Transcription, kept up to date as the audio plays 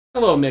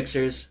Hello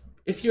mixers.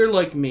 If you're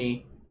like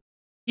me,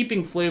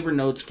 keeping flavor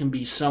notes can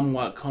be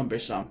somewhat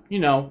cumbersome. You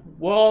know,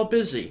 we're all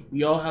busy.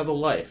 We all have a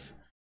life.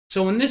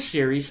 So in this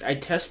series, I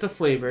test the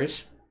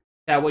flavors.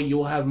 That way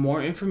you'll have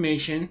more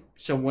information.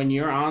 So when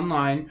you're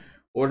online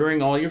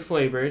ordering all your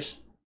flavors,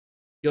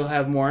 you'll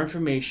have more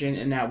information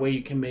and that way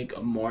you can make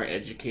a more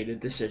educated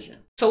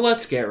decision. So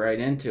let's get right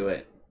into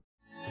it.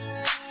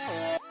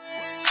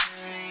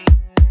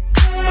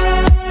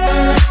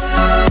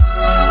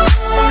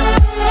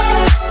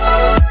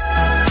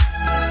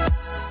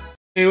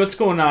 Hey, what's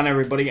going on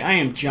everybody? I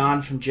am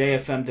John from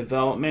JFM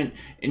Development,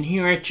 and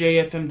here at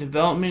JFM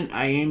Development,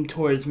 I aim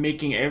towards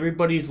making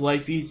everybody's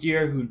life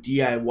easier who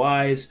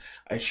DIYs.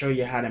 I show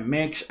you how to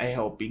mix, I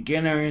help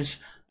beginners,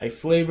 I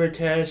flavor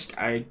test,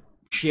 I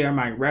share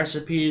my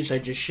recipes, I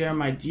just share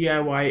my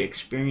DIY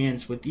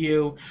experience with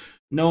you.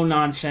 No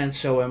nonsense,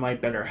 so it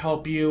might better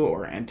help you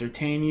or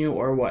entertain you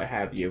or what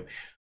have you.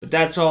 But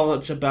that's all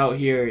it's about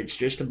here. It's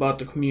just about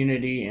the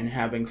community and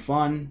having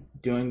fun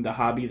doing the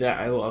hobby that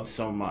I love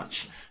so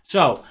much.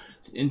 So,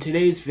 in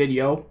today's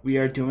video, we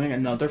are doing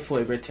another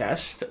flavor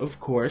test. Of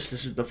course,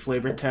 this is the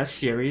flavor test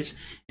series.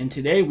 And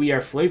today we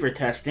are flavor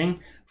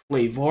testing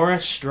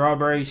Flavorah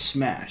Strawberry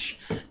Smash.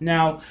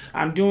 Now,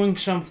 I'm doing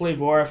some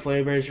Flavorah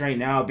flavors right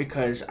now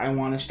because I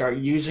want to start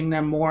using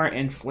them more.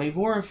 And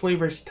Flavorah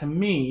flavors, to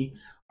me,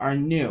 are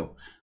new.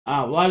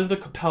 A lot of the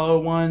Capella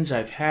ones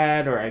I've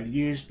had or I've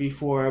used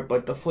before,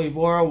 but the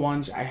Flavorah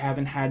ones I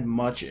haven't had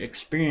much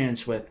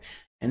experience with.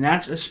 And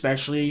that's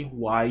especially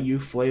why you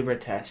flavor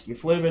test. You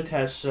flavor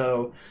test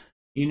so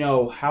you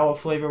know how a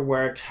flavor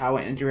works, how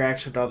it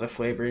interacts with other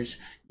flavors.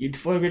 You'd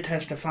flavor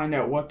test to find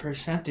out what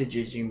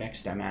percentages you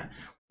mix them at.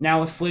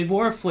 Now with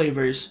Flavorah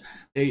flavors,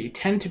 they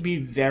tend to be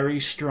very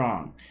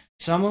strong.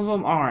 Some of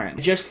them aren't.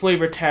 I just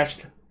flavor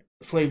test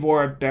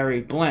Flavorah Berry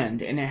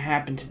Blend, and it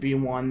happened to be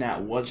one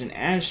that wasn't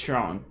as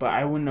strong, but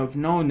I wouldn't have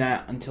known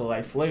that until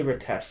I flavor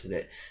tested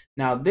it.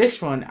 Now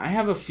this one, I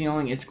have a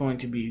feeling it's going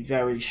to be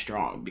very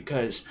strong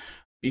because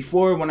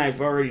before, when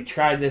I've already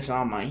tried this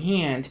on my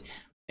hand,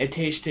 it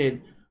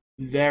tasted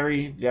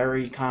very,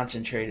 very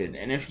concentrated.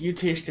 And if you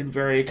tasted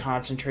very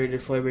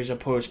concentrated flavors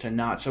opposed to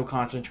not so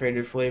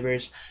concentrated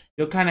flavors,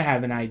 you'll kind of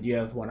have an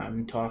idea of what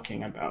I'm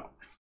talking about.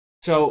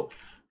 So,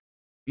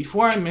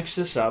 before I mix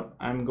this up,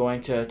 I'm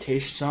going to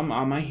taste some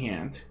on my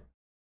hand.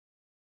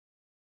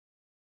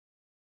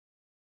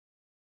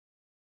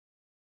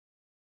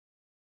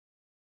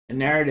 And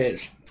there it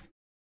is.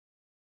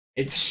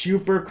 It's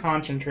super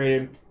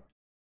concentrated,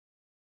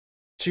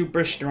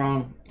 super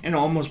strong, and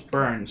almost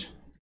burns.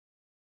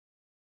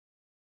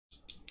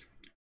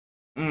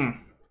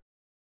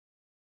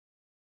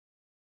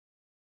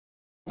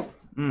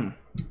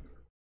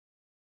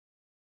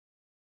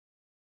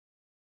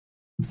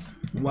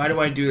 Why do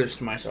I do this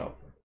to myself?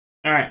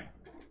 Alright.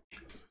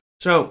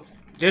 So,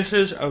 this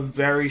is a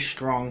very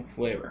strong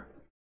flavor.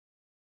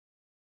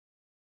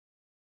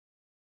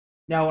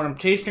 Now, what I'm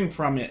tasting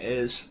from it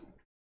is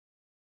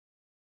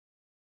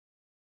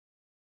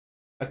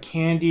a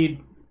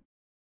candied...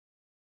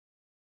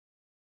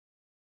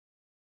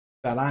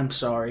 God, I'm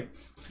sorry.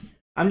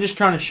 I'm just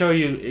trying to show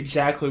you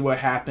exactly what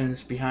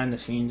happens behind the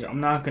scenes. I'm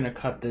not going to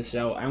cut this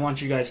out. I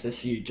want you guys to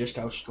see just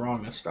how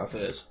strong this stuff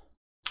is.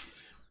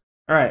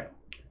 Alright,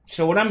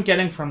 so what I'm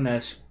getting from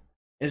this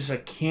is a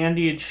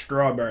candied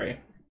strawberry.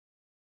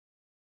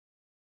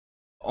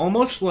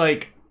 Almost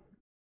like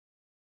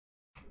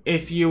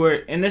if you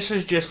were, and this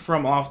is just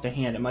from off the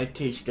hand. It might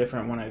taste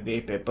different when I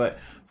vape it, but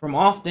from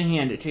off the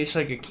hand, it tastes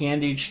like a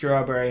candied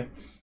strawberry.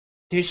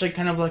 Tastes like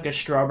kind of like a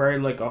strawberry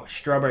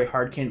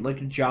hard candy,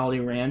 like a Jolly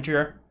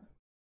Rancher.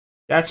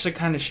 That's the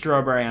kind of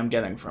strawberry I'm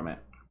getting from it.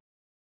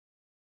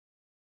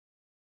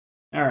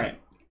 Alright,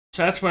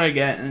 so that's what I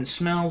get, and it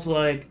smells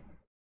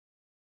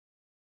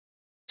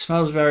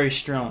very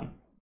strong.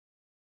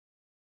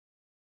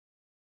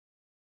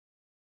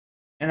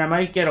 And I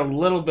might get a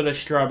little bit of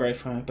strawberry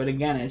from it, but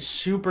again, it's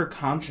super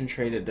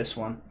concentrated, this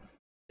one.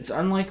 It's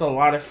unlike a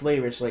lot of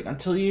flavors. Like,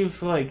 until you've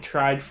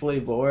tried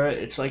Flavorah,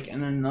 it's like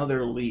in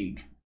another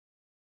league.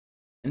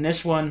 In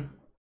this one,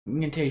 you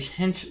can taste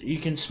hints, you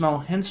can smell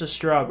hints of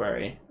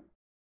strawberry.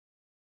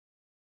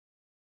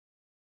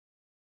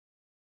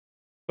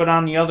 But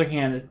on the other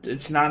hand,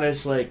 it's not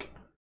as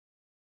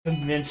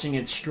convincing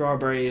it's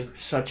strawberry,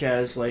 such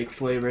as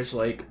flavors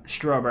like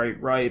strawberry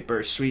ripe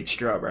or sweet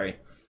strawberry.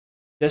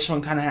 This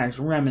one kind of has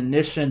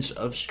reminiscence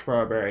of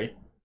strawberry.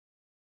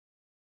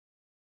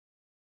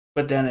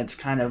 But then it's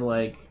kind of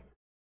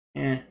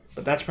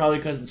but that's probably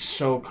because it's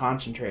so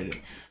concentrated.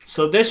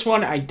 So this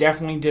one I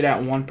definitely did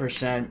at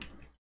 1%.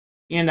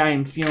 And I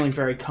am feeling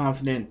very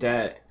confident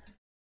that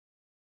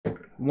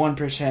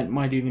 1%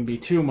 might even be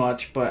too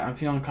much. But I'm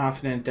feeling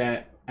confident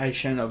that I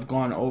shouldn't have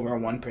gone over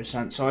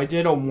 1%. So I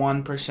did a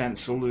 1%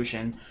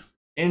 solution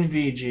in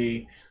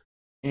VG.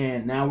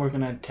 And now we're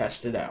going to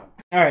test it out.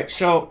 Alright,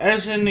 so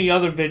as in the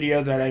other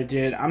video that I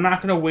did, I'm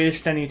not going to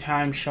waste any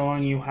time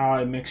showing you how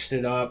I mixed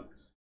it up.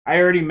 I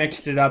already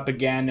mixed it up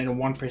again in a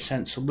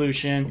 1%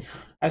 solution.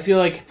 I feel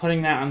like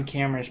putting that on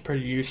camera is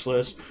pretty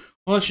useless.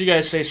 Unless you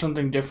guys say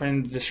something different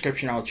in the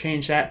description, I'll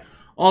change that.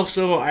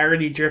 Also, I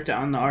already dripped it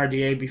on the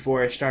RDA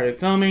before I started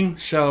filming,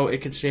 so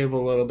it could save a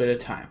little bit of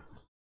time.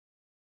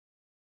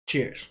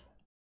 Cheers.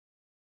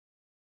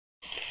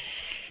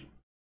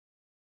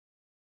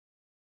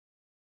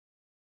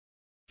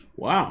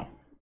 Wow.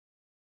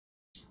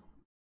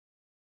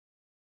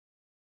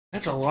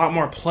 That's a lot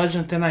more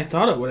pleasant than I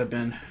thought it would have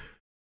been.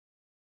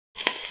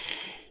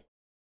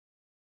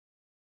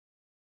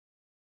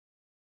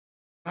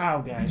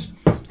 Wow, guys.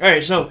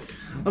 Alright, so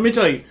let me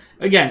tell you.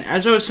 Again,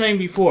 as I was saying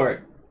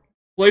before,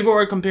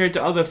 Flavorah compared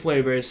to other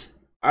flavors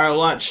are a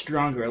lot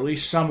stronger. At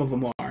least some of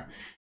them are.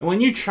 And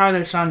when you try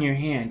this on your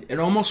hand, it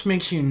almost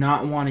makes you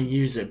not want to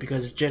use it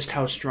because of just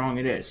how strong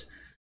it is.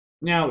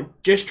 Now,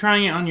 just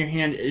trying it on your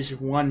hand is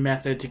one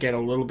method to get a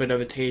little bit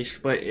of a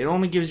taste, but it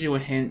only gives you a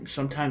hint.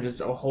 Sometimes it's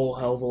a whole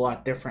hell of a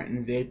lot different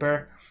in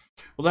vapor.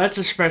 Well, that's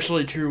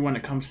especially true when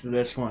it comes to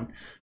this one,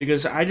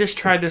 because I just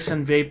tried this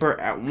in vapor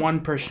at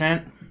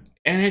 1%,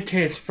 and it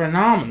tastes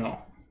phenomenal.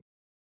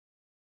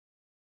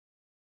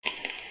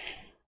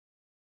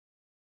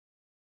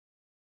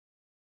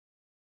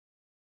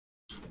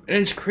 And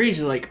it's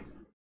crazy, like,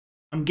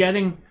 I'm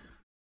getting,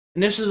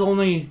 and this is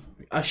only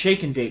a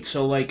shake and vape,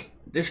 so like,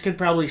 this could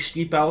probably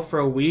steep out for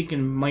a week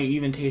and might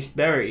even taste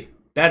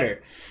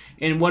better.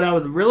 And what I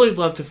would really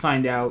love to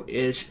find out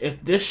is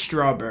if this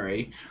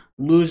strawberry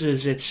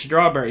loses its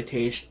strawberry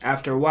taste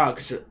after a while,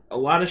 because a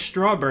lot of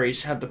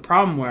strawberries have the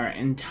problem where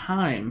in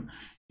time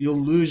you'll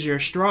lose your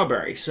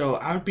strawberry. So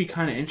I would be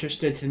kind of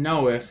interested to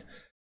know if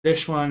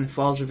this one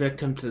falls a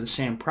victim to the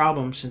same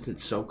problem since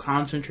it's so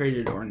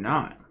concentrated or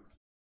not.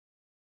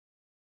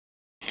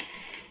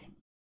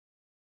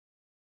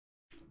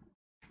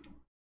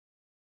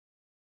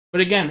 But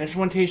again, this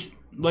one tastes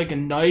like a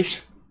nice,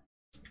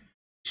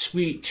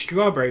 sweet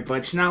strawberry, but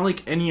it's not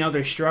like any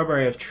other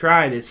strawberry I've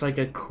tried. It's like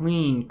a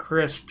clean,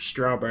 crisp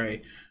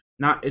strawberry.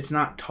 It's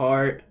not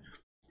tart.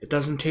 It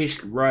doesn't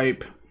taste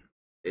ripe.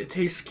 It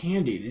tastes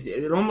candied.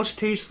 It almost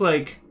tastes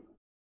like...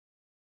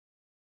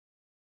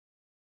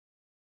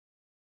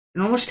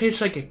 It almost tastes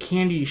like a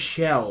candy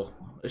shell.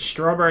 A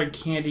strawberry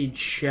candied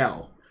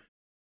shell.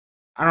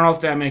 I don't know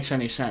if that makes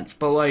any sense,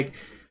 but like...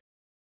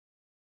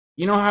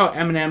 You know how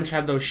M&M's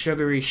have those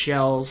sugary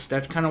shells?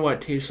 That's kind of what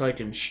it tastes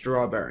like in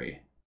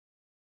strawberry.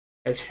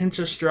 It's hints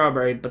of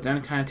strawberry, but then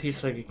it kind of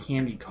tastes like a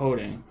candy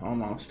coating,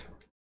 almost.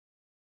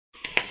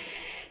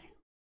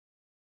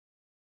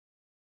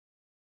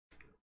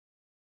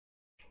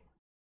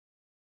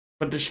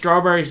 But the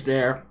strawberry's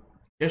there.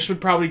 This would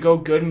probably go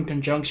good in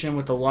conjunction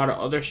with a lot of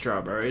other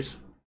strawberries.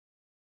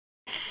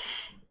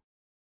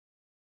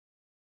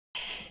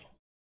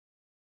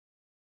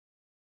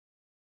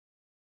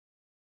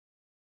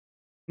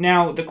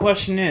 Now, the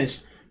question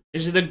is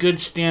it a good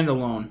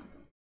standalone?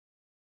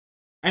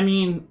 I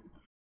mean,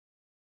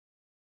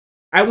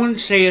 I wouldn't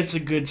say it's a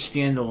good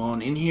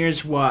standalone, and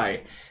here's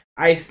why.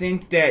 I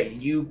think that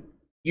you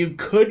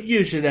could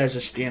use it as a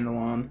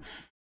standalone,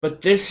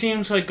 but this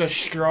seems like a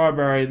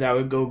strawberry that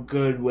would go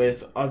good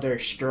with other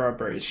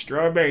strawberries.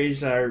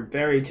 Strawberries are a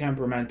very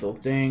temperamental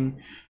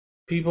thing.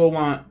 People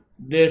want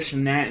this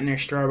and that in their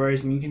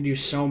strawberries, and you can do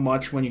so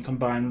much when you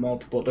combine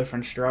multiple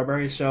different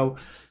strawberries, so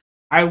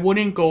I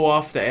wouldn't go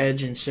off the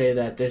edge and say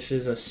that this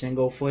is a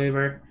single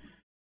flavor.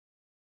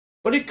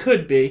 But it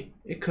could be.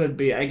 It could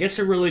be. I guess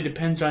it really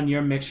depends on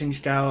your mixing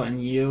style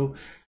and you.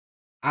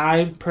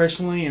 I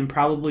personally am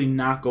probably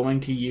not going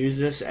to use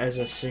this as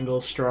a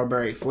single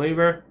strawberry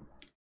flavor.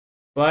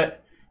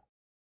 But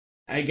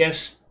I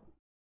guess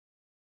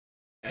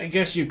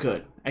you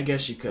could. I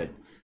guess you could.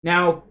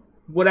 Now,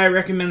 would I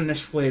recommend this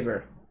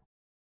flavor?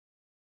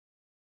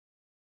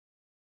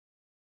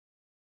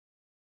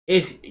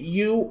 If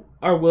you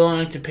are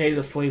willing to pay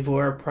the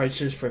Flavorah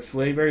prices for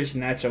flavors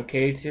and that's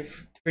okay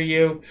for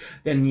you,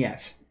 then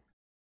yes.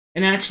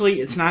 And actually,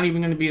 it's not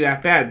even going to be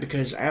that bad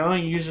because I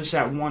only use this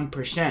at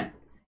 1%.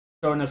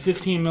 So in a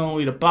 15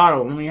 milliliter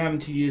bottle, only having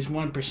to use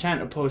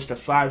 1% opposed to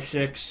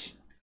 5-6%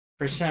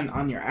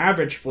 on your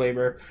average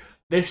flavor,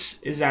 this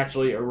is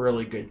actually a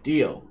really good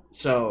deal.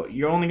 So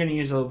you're only going to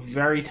use a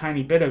very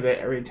tiny bit of it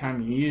every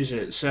time you use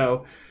it.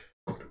 So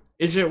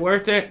is it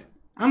worth it?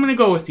 I'm going to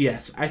go with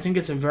yes. I think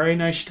it's a very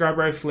nice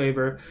strawberry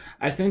flavor.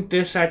 I think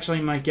this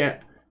actually might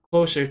get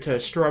closer to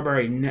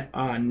strawberry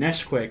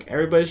Nesquik.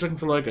 Everybody's looking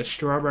for like a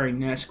strawberry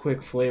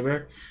Nesquik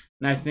flavor.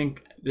 And I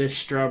think this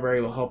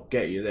strawberry will help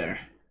get you there.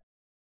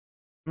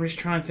 I'm just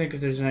trying to think if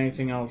there's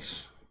anything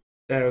else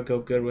that would go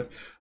good with. Of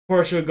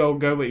course, it would go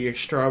good with your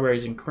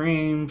strawberries and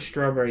cream,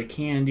 strawberry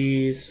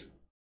candies,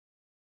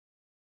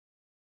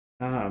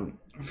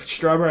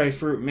 strawberry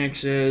fruit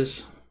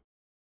mixes.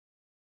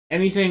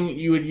 Anything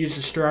you would use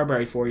a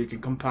strawberry for, you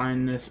could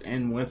combine this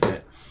in with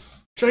it.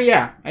 So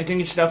yeah, I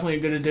think it's definitely a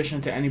good addition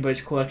to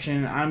anybody's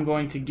collection. I'm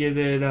going to give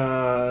it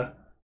a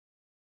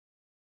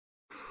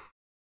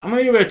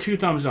 2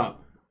 thumbs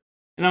up.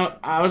 And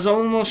I was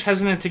almost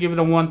hesitant to give it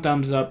a 1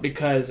 thumbs up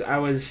because I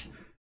was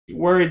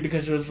worried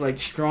because it was like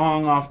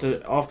strong off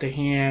the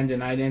hand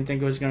and I didn't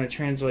think it was going to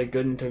translate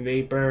good into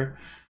vapor.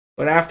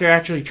 But after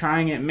actually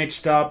trying it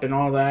mixed up and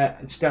all that,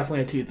 it's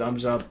definitely a 2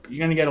 thumbs up. You're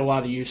going to get a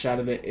lot of use out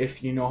of it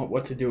if you know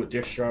what to do with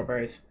your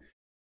strawberries.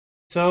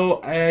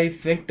 So I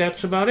think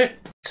that's about it.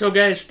 So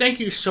guys, thank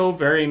you so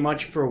very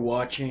much for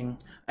watching.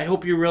 I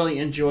hope you really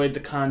enjoyed the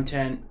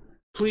content.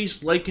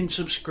 Please like and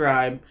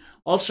subscribe.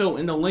 Also,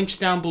 in the links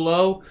down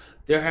below,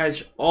 there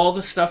has all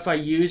the stuff I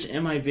use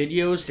in my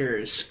videos. There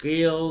is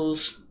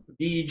scales,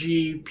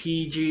 VG,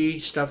 PG,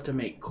 stuff to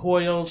make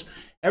coils.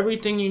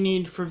 Everything you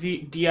need for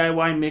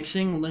DIY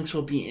mixing, links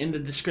will be in the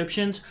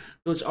descriptions.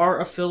 Those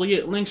are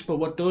affiliate links, but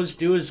what those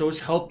do is those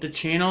help the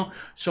channel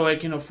so I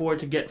can afford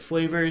to get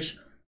flavors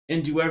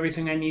and do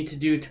everything I need to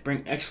do to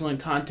bring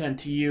excellent content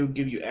to you,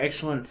 give you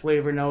excellent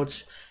flavor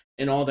notes,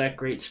 and all that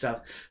great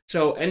stuff.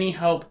 So any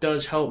help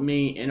does help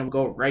me, and it'll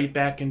go right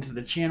back into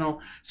the channel.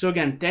 So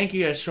again, thank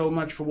you guys so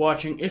much for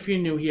watching. If you're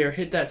new here,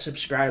 hit that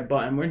subscribe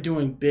button. We're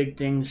doing big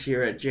things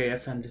here at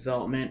JFM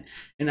Development,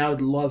 and I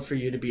would love for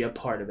you to be a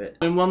part of it.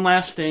 And one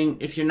last thing,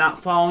 if you're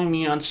not following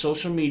me on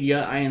social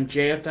media, I am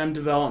JFM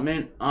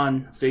Development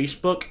on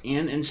Facebook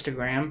and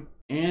Instagram.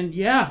 And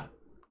yeah,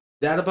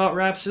 that about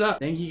wraps it up.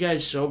 Thank you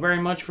guys so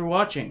very much for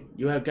watching.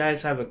 You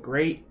guys have a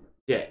great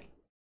day.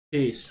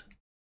 Peace.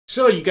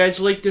 So, you guys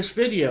like this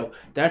video?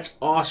 That's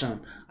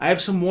awesome. I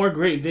have some more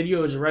great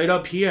videos right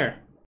up here.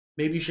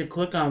 Maybe you should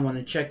click on one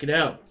and check it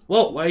out.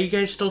 Well, why are you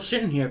guys still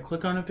sitting here?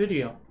 Click on a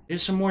video.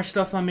 There's some more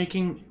stuff on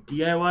making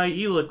DIY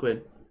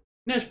e-liquid.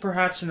 There's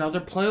perhaps another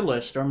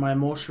playlist or my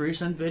most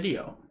recent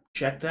video.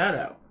 Check that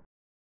out.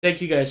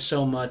 Thank you guys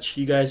so much.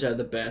 You guys are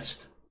the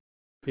best.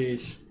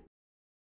 Peace.